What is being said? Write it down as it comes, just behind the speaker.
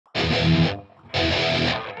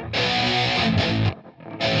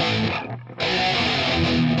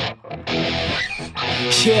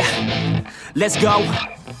Yeah, let's go.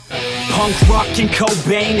 Punk rock and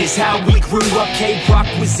Cobain is how we grew up. K-rock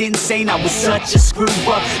was insane, I was such a screw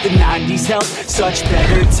up. The 90s held such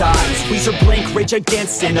better times. Weezer, Blink, Rage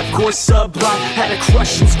Against, and of course Sublime. Had a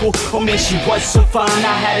crush in school, oh man she was so fine.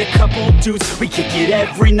 I had a couple dudes, we kick it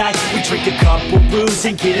every night. We drink a couple brews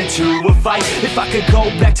and get into a fight. If I could go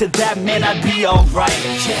back to that, man, I'd be alright.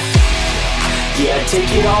 Yeah, I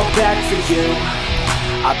take it all back for you.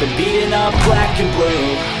 I've been beating up black and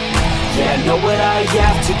blue. Yeah, I know what I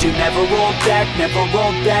have to do. Never roll back,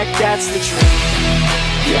 that's the truth.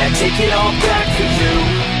 Yeah, I take it all back for you.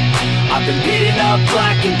 I've been beating up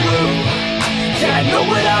black and blue. Yeah, I know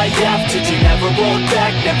what I have to do. Never roll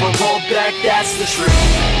back, that's the truth.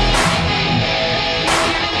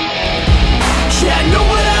 Yeah, I know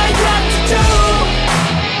what I have to do.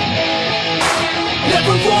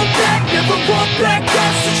 Never roll back,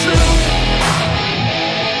 that's the truth.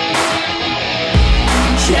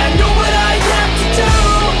 Yeah, I know what I have to do.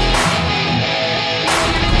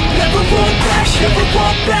 Never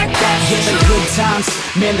roll back, that's the truth. The good times,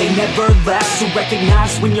 man, they never last. So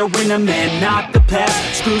recognize when you're in them and not the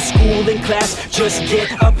past. Screw school and class, just get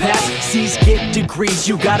a pass. C's get degrees,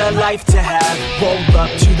 you got a life to have. Roll up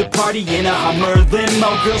to the party in a Hummer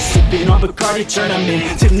limo. Girls sipping on Bacardi, turn them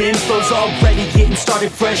into nymphos. Already getting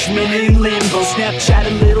started, freshmen in limbo. Snapchat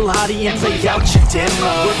a little hottie and play out your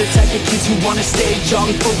demo. We're the type of kids who wanna stay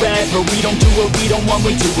young forever. We don't do what we don't want,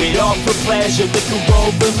 we do it all for pleasure. Liquor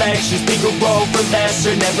over lectures, bigger over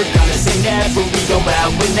lesser. Never gonna say never, we go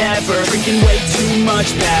out whenever. Drinking way too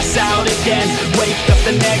much, pass out again. Wake up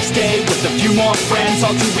the next day with a few more friends.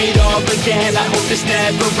 I'll do it all again, I hope this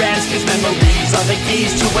never ends. Cause memories are the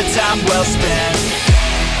keys to a time well spent.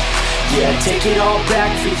 Yeah, take it all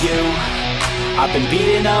back for you. I've been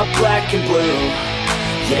beating up black and blue.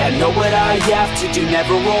 Yeah, I know what I have to do.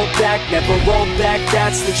 Never roll back,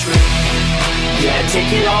 that's the truth. Yeah,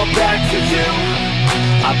 take it all back for you.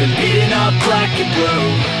 I've been beating up black and blue.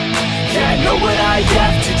 Yeah, I know what I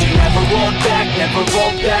have to do. Never roll back,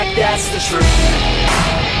 that's the truth.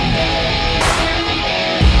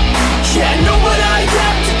 Yeah, I know what I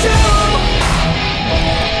have to do.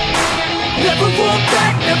 Never roll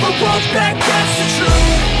back, that's the truth.